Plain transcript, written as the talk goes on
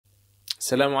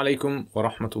Assalamu alaikum wa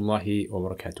rahmatullahi wa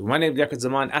barakatuh. My name is Liaquat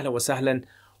Zaman. Ahlan wa sahlan.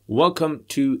 Welcome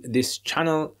to this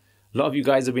channel. A lot of you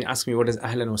guys have been asking me what does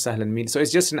ahlan wa sahlan mean. So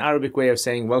it's just an Arabic way of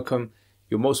saying welcome.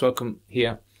 You're most welcome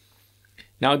here.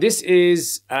 Now this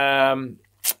is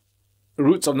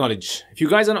roots of knowledge. If you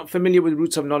guys are not familiar with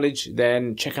roots of knowledge,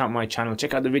 then check out my channel.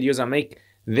 Check out the videos I make.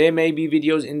 There may be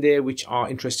videos in there which are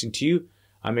interesting to you.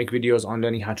 I make videos on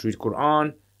learning how to read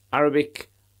Quran, Arabic,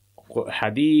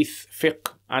 Hadith,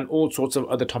 fiqh, and all sorts of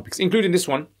other topics, including this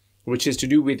one, which is to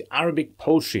do with Arabic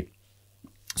poetry.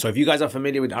 So if you guys are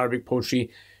familiar with Arabic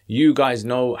poetry, you guys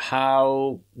know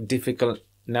how difficult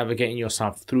navigating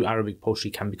yourself through Arabic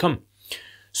poetry can become.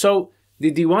 So the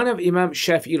Diwan of Imam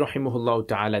Shafi rahimahullah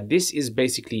ta'ala, this is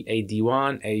basically a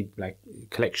diwan, a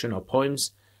collection of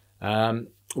poems,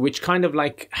 which kind of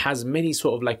has many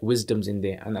sort of wisdoms in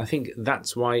there. And I think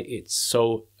that's why it's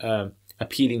so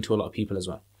appealing to a lot of people as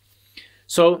well.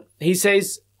 So he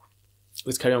says,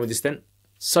 let's carry on with this then.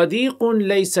 صديق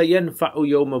ليس ينفع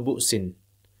يوم بؤس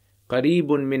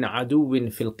قريب من عدو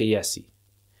في القياس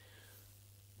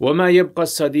وما يبقى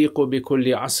الصديق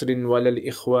بكل عصر ولا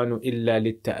الإخوان إلا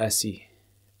للتآسي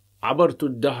عبرت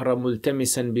الدهر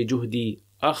ملتمسا بجهدي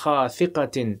أخا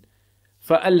ثقة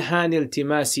فألهاني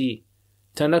التماسي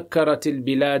تنكرت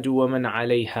البلاد ومن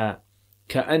عليها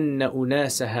كأن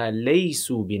أناسها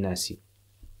ليسوا بناسي.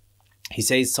 He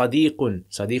says صديق,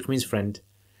 صديق means friend.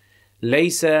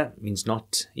 ليس means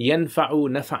not. ينفع,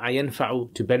 نفع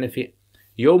ينفع, to benefit.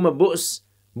 يوم بؤس,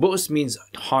 بؤس means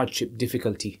hardship,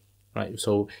 difficulty. Right?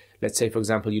 So let's say for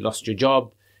example you lost your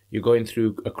job, you're going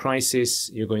through a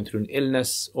crisis, you're going through an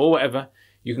illness or whatever.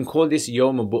 You can call this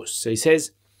يوم بؤس. So he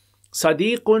says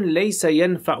صديق ليس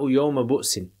ينفع يوم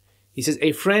بؤس. He says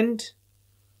a friend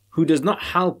who does not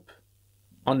help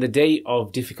on the day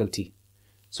of difficulty.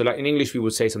 So in English we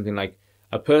would say something like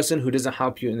a person who doesn't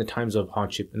help you in the times of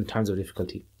hardship, in the times of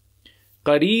difficulty.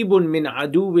 قريب من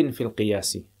عدو في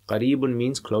القياس. قريب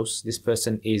means close. This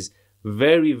person is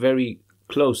very, very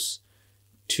close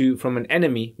from an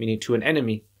enemy, meaning to an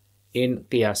enemy in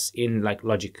qiyas, in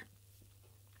logic.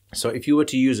 So if you were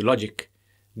to use logic,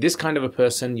 this kind of a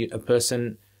person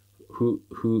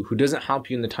who doesn't help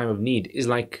you in the time of need is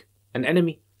like an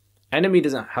enemy. Enemy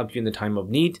doesn't help you in the time of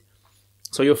need.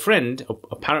 So your friend,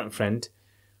 a parent friend,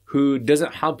 who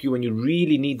doesn't help you when you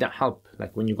really need that help,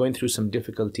 like when you're going through some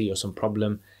difficulty or some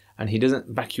problem, and he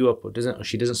doesn't back you up or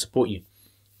she doesn't support you,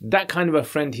 that kind of a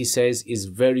friend, he says, is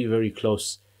very, very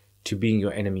close to being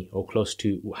your enemy, or close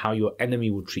to how your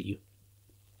enemy would treat you.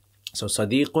 So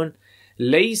صديق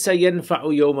ليس ينفع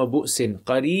يوم بؤس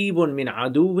قريب من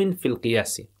عدو في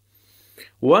القياس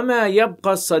وما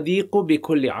يبقى الصديق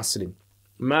بكل عصر.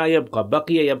 ما يبقى,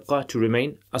 بقي يبقى, to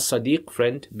remain, الصديق,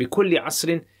 friend, بكل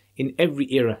عصر, in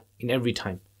every era, in every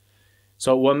time.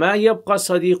 So وما يبقى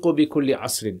الصديق بكل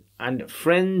عصر, and a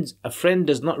friend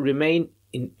does not remain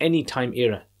in any time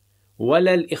era.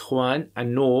 ولا الإخوان,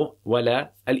 and nor ولا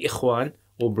الإخوان,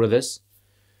 or brothers,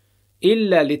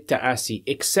 إلا للتآسي,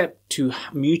 except to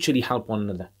mutually help one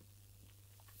another.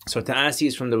 So تآسي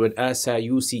is from the word آسى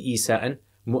يوسي إيساءً,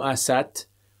 mu'asat,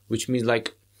 which means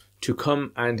to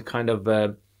come and kind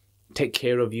of take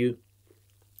care of you,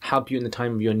 help you in the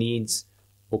time of your needs,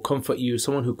 or comfort you,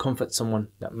 someone who comforts someone.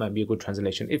 That might be a good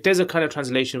translation. If there's a kind of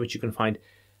translation which you can find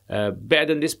better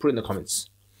than this, put it in the comments.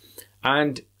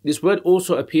 And this word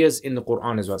also appears in the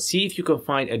Quran as well. See if you can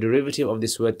find a derivative of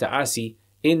this word ta'asi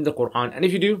in the Quran. And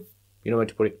if you do, you know where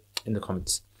to put it, in the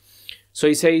comments. So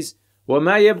he says,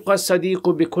 وَمَا يَبْقَى الصَّدِيقُ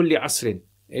بِكُلِّ عَصْرٍ.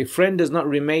 A friend does not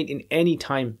remain in any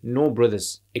time, nor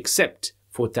brothers, except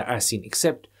for ta'asin,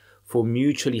 except for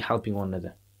mutually helping one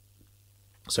another.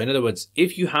 So in other words,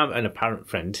 if you have an apparent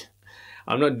friend,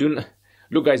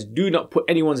 look guys, do not put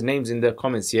anyone's names in the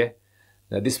comments here,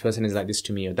 that this person is like this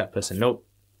to me, or that person.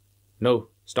 No,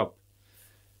 stop.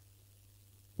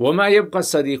 وَمَا يَبْقَى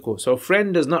الصَّدِيقُ. So a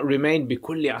friend does not remain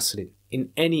بِكُلِّ عَصْرٍ,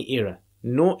 in any era,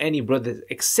 nor any brother,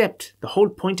 except the whole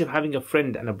point of having a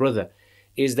friend and a brother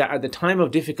is that at the time of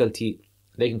difficulty,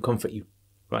 they can comfort you,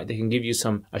 right? They can give you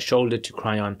a shoulder to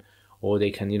cry on, or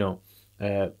they can,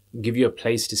 give you a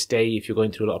place to stay if you're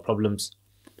going through a lot of problems.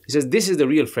 He says, this is the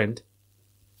real friend.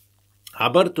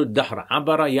 عَبَرْتُ الدَّهْرَ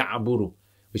عَبَرَ يَعْبُرُ,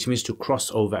 which means to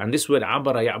cross over. And this word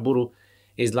عَبَرَ يَعْبُرُ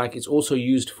is it's also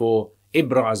used for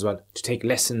ibra as well, to take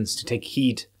lessons, to take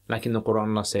heed. Like in the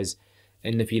Quran, Allah says,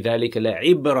 إِنَّ فِي ذَلِكَ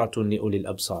لَعِبْرَةٌ لِأُولِي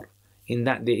الْأَبْصَارِ. In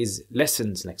that there is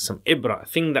lessons, like some ibra, a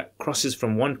thing that crosses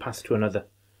from one path to another.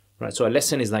 Right? So a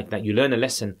lesson is like that. You learn a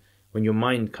lesson when your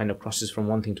mind kind of crosses from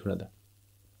one thing to another.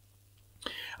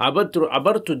 عَبَرْتُ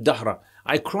الدَّهْرَ.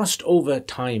 I crossed over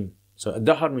time. So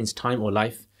dahr means time or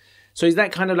life. So is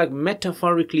that kind of like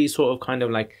metaphorically sort of kind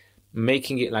of like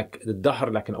making it like the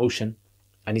dahr, like an ocean,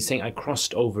 and he's saying I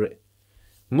crossed over it.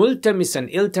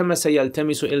 Multamisan, iltamasa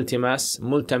yaltamisu iltimas.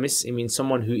 Multamis, it means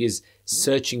someone who is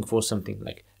searching for something.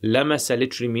 Like lamasa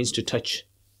literally means to touch.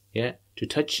 Yeah, to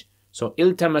touch. So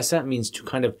iltamasa means to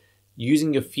kind of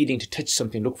using your feeling to touch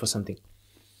something, look for something.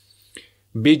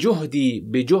 Bijuhdi,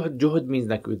 juhd means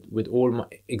like with all my,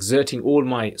 exerting all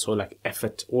my, so like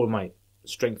effort, all my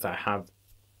strength I have,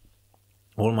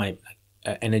 all my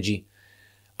energy.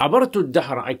 Abartu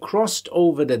dahr, I crossed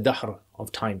over the dahr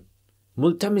of time.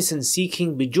 Multamisan,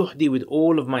 seeking, bijuhdi, with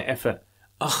all of my effort.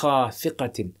 Akha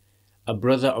thiqatin, a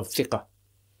brother of thiqah.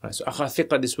 Right, so akha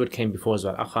thiqah, this word came before as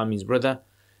well. Akha means brother,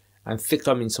 and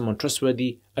thiqah means someone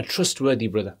trustworthy, a trustworthy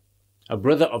brother, a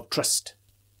brother of trust.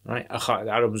 Right, akha,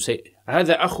 the Arabs would say,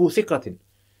 هذا أخو ثقة.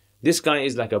 This guy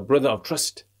is like a brother of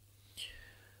trust.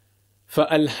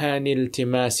 فَأَلْهَانِ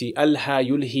الْتِمَاسِ أَلْهَا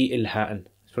يُلْهِي إِلْهَاءً.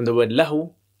 From the word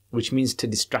lahu, which means to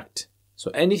distract.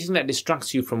 So anything that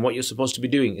distracts you from what you're supposed to be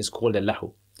doing is called a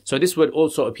lahu. So this word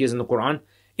also appears in the Quran.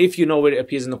 If you know where it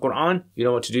appears in the Quran, you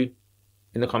know what to do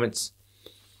in the comments.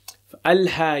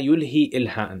 أَلْهَا يُلْهِي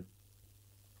إِلْهَاءً.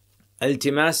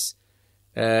 Iltimas,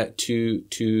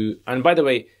 and by the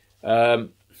way,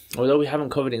 although we haven't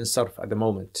covered it in sarf at the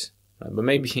moment, but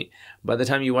maybe by the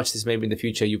time you watch this, maybe in the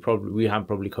future, we have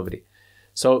probably covered it.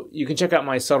 So you can check out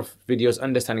my sarf videos,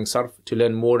 understanding sarf, to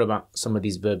learn more about some of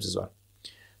these verbs as well.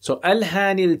 So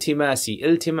alhani iltimasi,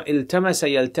 iltamasa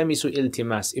yaltamisu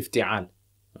iltimas, ifti'al.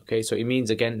 Okay, so it means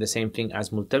again the same thing as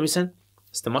multamisan.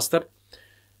 It's the masdar.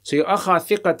 So your akha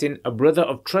thiqatin, a brother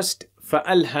of trust,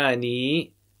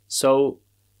 fa'alhani. So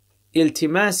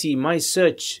iltimasi, my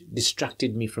search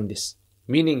distracted me from this.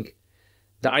 Meaning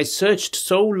that I searched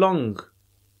so long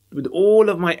with all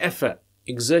of my effort,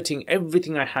 exerting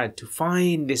everything I had to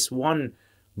find this one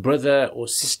brother or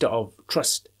sister of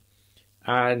trust.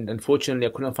 And unfortunately,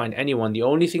 I couldn't find anyone. The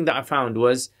only thing that I found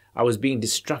was I was being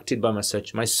distracted by my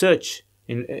search. My search,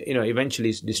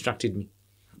 eventually distracted me.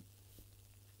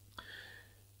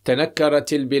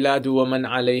 تنكرت البلاد ومن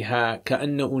عليها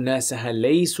كأن أناسها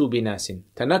ليسوا بناس.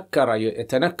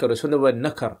 تنكر is from the word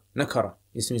nakara.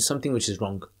 This means something which is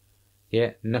wrong.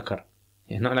 Yeah, nakar.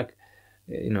 Yeah, not like,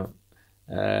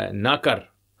 nakar.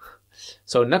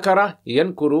 So nakara,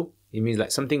 yankuru, it means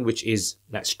like something which is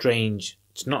like strange.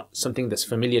 It's not something that's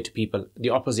familiar to people. The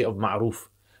opposite of ma'ruf.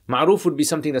 Ma'ruf would be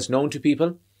something that's known to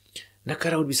people.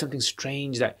 Nakara would be something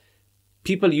strange that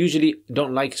people usually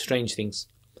don't like strange things.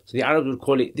 So the Arabs would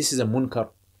call it, this is a munkar.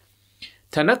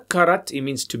 Tanakkarat, it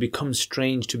means to become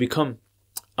strange, to become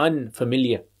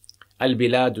unfamiliar.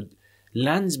 Al-bilad,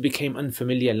 lands became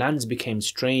unfamiliar, lands became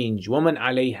strange. Waman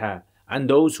alayha, and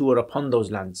those who were upon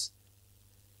those lands.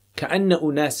 Ka'anna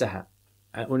unasaha.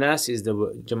 Unas is the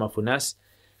word, jama funas.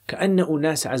 Ka'anna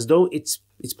unas, as though its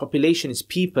population, its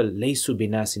people, laysu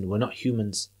binasin, were not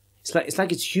humans. It's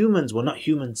like it's humans, were not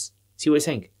humans. See what he's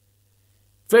saying?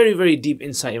 Very, very deep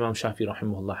insight Imam Shafi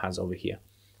rahimahullah has over here.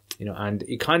 And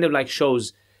it kind of like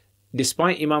shows,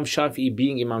 despite Imam Shafi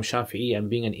being Imam Shafi'i and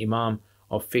being an Imam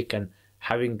of fiqh and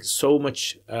having so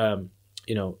much,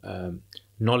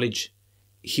 knowledge,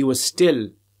 he was still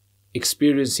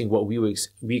experiencing what we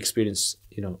experience,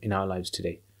 in our lives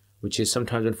today. Which is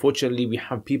sometimes, unfortunately, we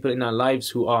have people in our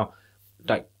lives who are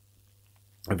like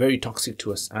very toxic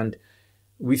to us. And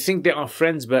we think they are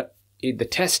friends, but the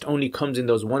test only comes in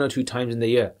those 1 or 2 times in the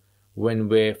year when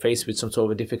we're faced with some sort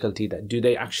of a difficulty. That do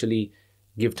they actually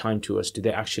give time to us? Do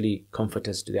they actually comfort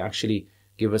us? Do they actually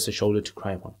give us a shoulder to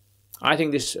cry upon? I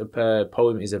think this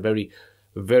poem is a very,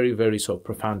 very, very sort of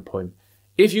profound poem.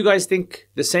 If you guys think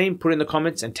the same, put in the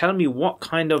comments and tell me what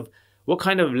kind of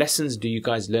lessons do you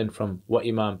guys learn from what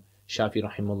Imam Shafi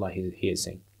rahimahullah he is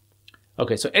saying.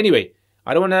 Okay, so anyway,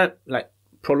 I don't want to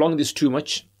prolong this too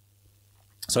much.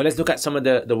 So let's look at some of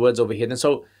the words over here. And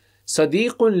so,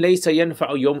 Sadiqun laysa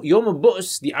yanfa'u yawm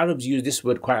bu's, the Arabs use this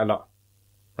word quite a lot.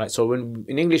 Right? So when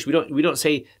in English we don't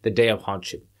say the day of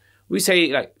hardship. We say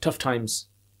like tough times,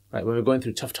 right? When we're going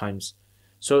through tough times.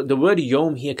 So the word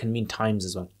yawm here can mean times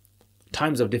as well.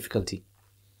 Times of difficulty.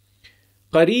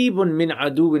 Qareebun min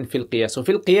aduwin fil qiyas. So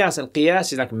fil qiyas,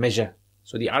 al-qiyas is like measure.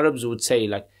 So the Arabs would say,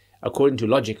 like, according to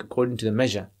logic, according to the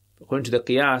measure, according to the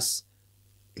qiyas,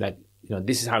 like,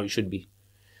 this is how it should be.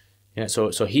 Yeah, so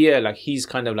here, like, he's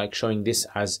kind of like showing this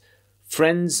as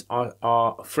friends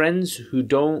are friends who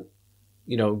don't,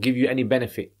 give you any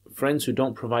benefit. Friends who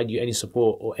don't provide you any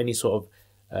support or any sort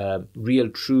of real,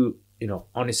 true,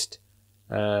 honest,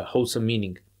 wholesome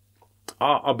meaning.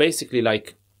 Are basically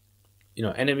like,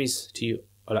 enemies to you,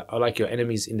 or like your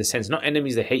enemies in the sense, not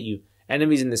enemies that hate you,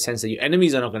 enemies in the sense that your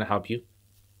enemies are not going to help you.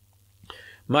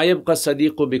 مَا يَبْقَى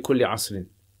الصَّدِيقُ بِكُلِّ عَصْرٍ.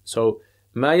 So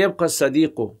ما يبقى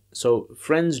الصديق. So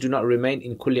friends do not remain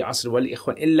in كل عصر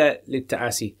والإخوان إلا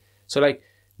للتآسي. So like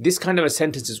this kind of a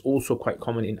sentence is also quite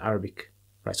common in Arabic,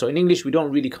 right? So in English we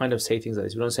don't really kind of say things like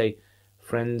this. We don't say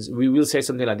friends. We will say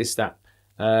something like this, that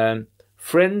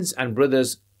friends and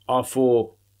brothers are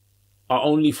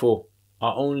only for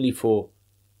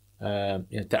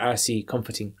ta'asi,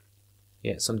 comforting,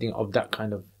 something of that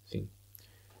kind of thing.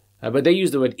 But they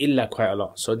use the word illa quite a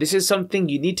lot. So this is something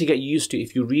you need to get used to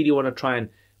if you really want to try and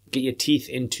get your teeth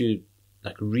into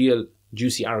like real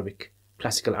juicy Arabic,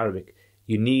 classical Arabic.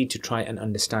 You need to try and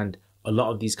understand a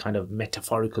lot of these kind of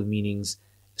metaphorical meanings,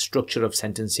 structure of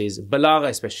sentences, balagha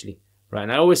especially, right?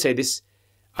 And I always say this,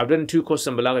 I've done 2 courses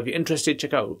on balagha. If you're interested,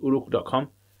 check out uruk.com.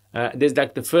 There's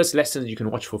like the first lessons you can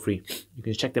watch for free. You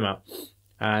can check them out.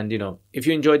 And if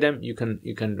you enjoy them, you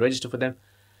can register for them.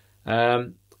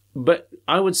 But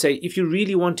I would say if you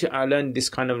really want to learn this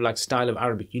kind of like style of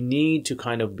Arabic, you need to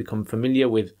kind of become familiar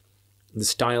with the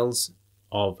styles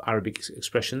of Arabic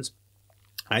expressions,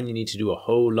 and you need to do a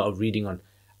whole lot of reading on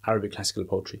Arabic classical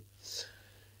poetry.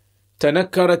 And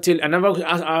I've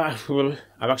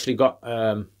actually got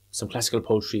some classical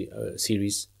poetry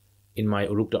series in my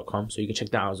uruk.com, so you can check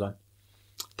that out as well.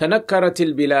 تنكرت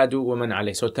البلاد ومن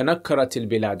عليه. So تنكرت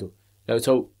البلاد.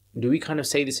 So do we kind of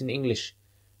say this in English,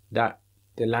 that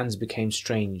the lands became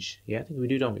strange? Yeah, I think we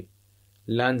do, don't we?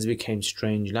 Lands became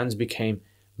strange. Lands became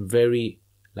very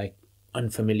like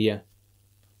unfamiliar.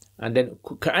 And then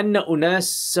كأن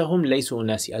أناسهم ليسوا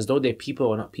أناسي, as though their people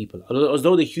were not people, as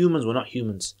though the humans were not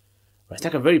humans. Right? It's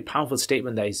like a very powerful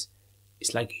statement that is,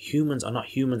 it's like humans are not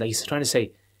human. That he's trying to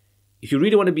say, if you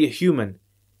really want to be a human,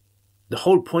 the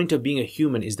whole point of being a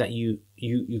human is that you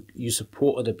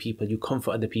support other people, you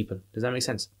comfort other people. Does that make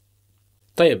sense?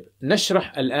 طيب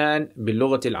نشرح الآن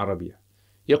باللغة العربية.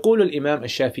 يقول الإمام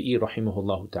الشافعي رحمه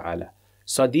الله تعالى: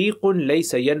 صديق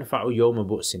ليس ينفع يوم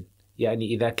بؤس، يعني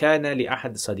إذا كان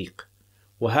لأحد صديق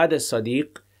وهذا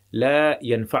الصديق لا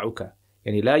ينفعك،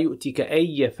 يعني لا يؤتيك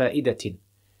أي فائدة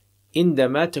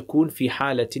عندما تكون في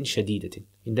حالة شديدة،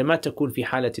 عندما تكون في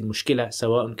حالة مشكلة،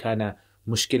 سواء كان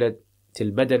مشكلة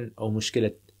البدن أو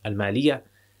مشكلة المالية.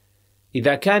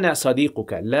 إذا كان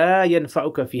صديقك لا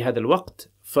ينفعك في هذا الوقت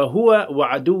فهو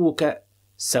وعدوك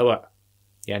سواء،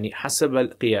 يعني حسب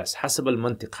القياس، حسب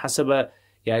المنطق، حسب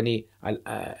يعني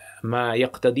ما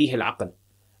يقتضيه العقل،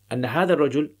 أن هذا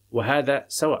الرجل وهذا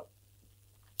سواء.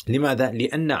 لماذا؟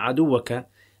 لأن عدوك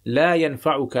لا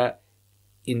ينفعك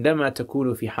عندما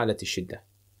تكون في حالة الشدة،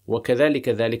 وكذلك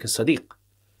ذلك الصديق.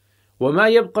 وما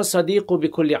يبقى الصديق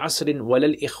بكل عصر ولا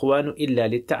الإخوان إلا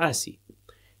للتآسي.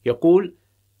 يقول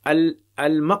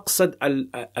المقصد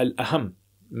الأهم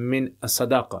من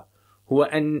الصداقة هو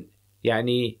أن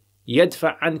يعني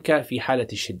يدفع عنك في حالة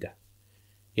الشدة،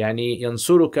 يعني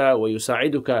ينصرك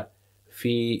ويساعدك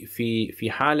في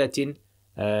حالة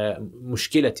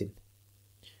مشكلة.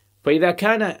 فإذا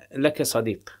كان لك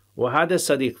صديق وهذا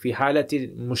الصديق في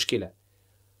حالة مشكلة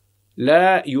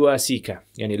لا يواسيك،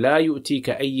 يعني لا يؤتيك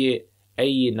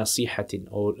أي نصيحة،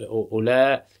 أو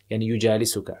لا يعني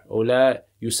يجالسك أو لا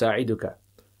يساعدك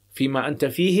فيما أنت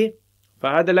فيه،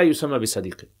 فهذا لا يسمى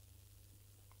بصديق.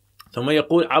 ثم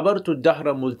يقول: عبرت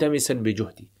الدهر ملتمسا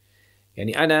بجهدي،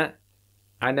 يعني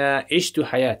أنا عشت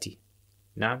حياتي،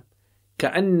 نعم،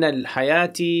 كأن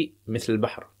الحياة مثل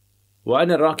البحر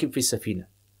وأنا راكب في السفينة،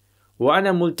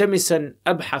 وأنا ملتمسا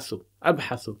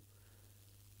أبحث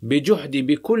بجهدي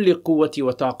بكل قوتي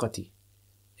وطاقتي،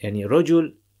 يعني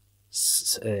رجل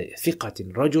ثقة،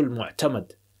 رجل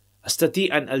معتمد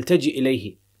أستطيع أن ألتجئ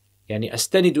إليه، يعني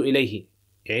أستند إليه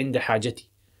عند حاجتي،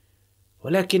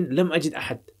 ولكن لم أجد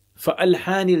أحد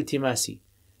فألهاني التماسي.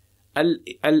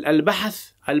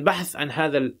 البحث عن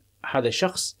هذا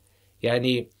الشخص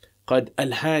يعني قد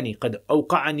ألهاني، قد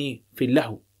أوقعني في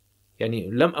اللهو، يعني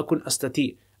لم أكن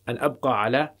أستطيع أن أبقى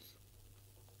على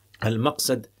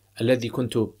المقصد الذي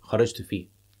كنت خرجت فيه.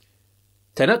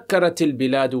 تنكرت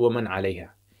البلاد ومن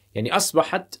عليها، يعني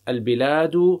أصبحت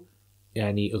البلاد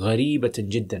يعني غريبة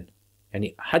جدا،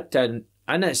 يعني حتى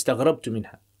أنا استغربت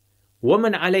منها،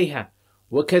 ومن عليها،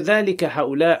 وكذلك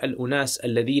هؤلاء الأناس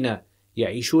الذين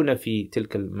يعيشون في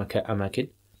تلك الأماكن،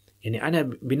 يعني أنا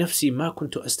بنفسي ما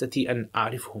كنت أستطيع أن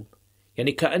أعرفهم،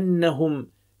 يعني كأنهم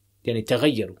يعني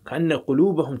تغيروا، كأن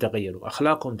قلوبهم تغيروا،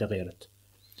 أخلاقهم تغيرت،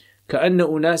 كأن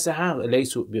أناسها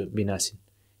ليسوا بناس،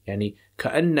 يعني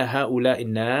كأن هؤلاء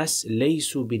الناس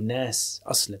ليسوا بالناس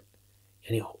أصلا،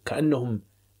 يعني كأنهم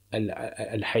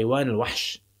الحيوان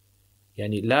الوحش،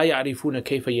 يعني لا يعرفون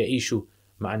كيف يعيشوا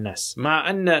مع الناس، مع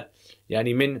أن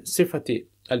يعني من صفة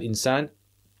الإنسان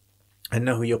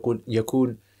أنه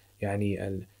يكون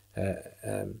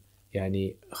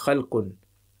يعني خلق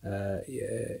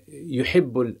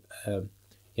يحب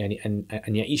يعني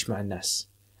أن يعيش مع الناس،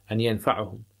 أن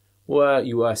ينفعهم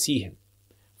ويواسيهم.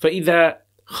 فإذا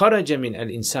خرج من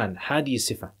الإنسان هذه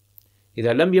الصفة،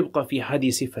 إذا لم يبقى في هذه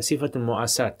الصفة صفة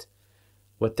المؤاساة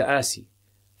والتآسي،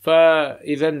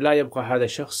 فإذا لا يبقى هذا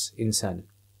الشخص إنسانا.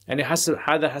 يعني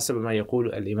حسب ما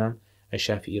يقول الإمام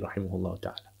الشافعي رحمه الله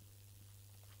تعالى.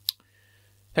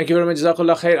 Thank you very much.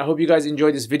 Jazakallah khair. I hope you guys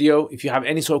enjoyed this video. If you have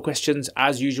any sort of questions,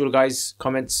 as usual, guys,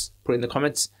 comments, put in the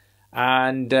comments.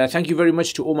 And thank you very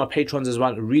much to all my patrons as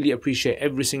well. I really appreciate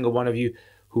every single one of you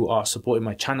who are supporting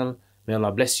my channel. May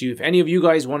Allah bless you. If any of you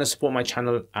guys want to support my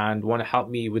channel and want to help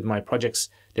me with my projects,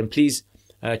 then please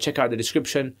check out the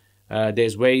description.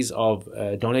 There's ways of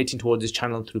donating towards this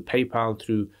channel through PayPal,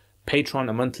 through Patreon,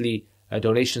 a monthly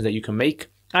donations that you can make.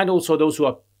 And also those who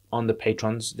are on the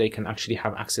patrons, they can actually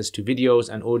have access to videos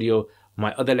and audio,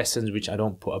 my other lessons, which I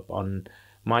don't put up on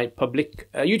my public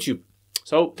YouTube.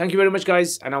 So thank you very much,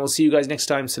 guys, and I will see you guys next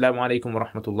time. Assalamu alaikum wa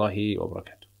rahmatullahi wa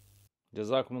barakatuh.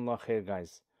 Jazakumullah khair,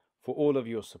 guys, for all of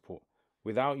your support.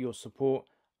 Without your support,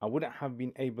 I wouldn't have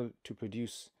been able to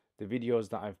produce the videos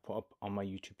that I've put up on my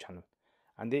YouTube channel.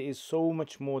 And there is so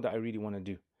much more that I really want to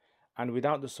do. And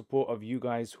without the support of you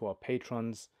guys who are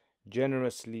patrons,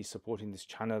 generously supporting this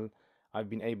channel, I've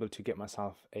been able to get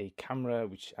myself a camera,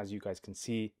 which, as you guys can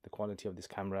see, the quality of this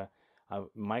camera,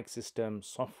 mic system,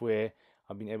 software.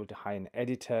 I've been able to hire an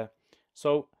editor.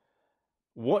 So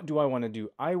what do I want to do?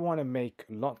 I want to make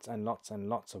lots and lots and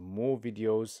lots of more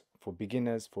videos for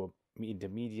beginners, for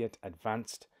intermediate,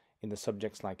 advanced, in the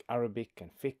subjects like Arabic and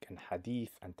fiqh and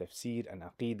hadith and tafsir and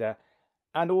aqidah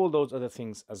and all those other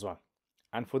things as well.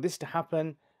 And for this to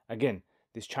happen, again,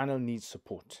 this channel needs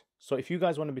support. So if you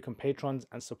guys want to become patrons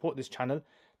and support this channel,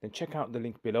 then check out the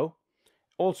link below.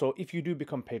 Also, if you do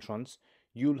become patrons,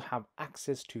 you'll have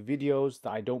access to videos that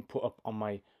I don't put up on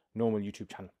my normal YouTube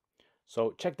channel.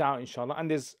 So check that out, inshallah.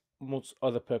 And there's most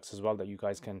other perks as well that you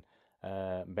guys can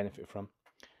benefit from.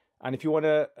 And if you want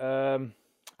to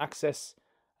access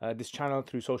this channel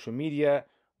through social media,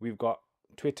 we've got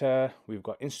Twitter, we've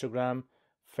got Instagram,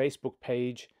 Facebook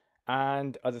page,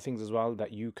 and other things as well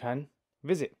that you can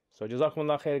visit. So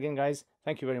Jazakumullah khair again, guys.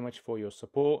 Thank you very much for your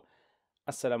support.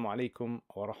 Assalamu alaikum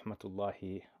wa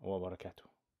rahmatullahi wa barakatuh.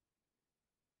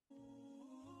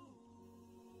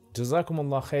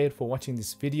 Jazakumullah khair for watching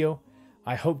this video.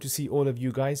 I hope to see all of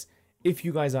you guys. If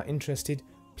you guys are interested,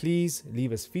 please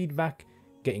leave us feedback,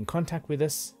 get in contact with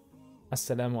us.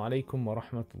 Assalamu alaikum wa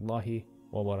rahmatullahi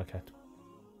wa barakatuh.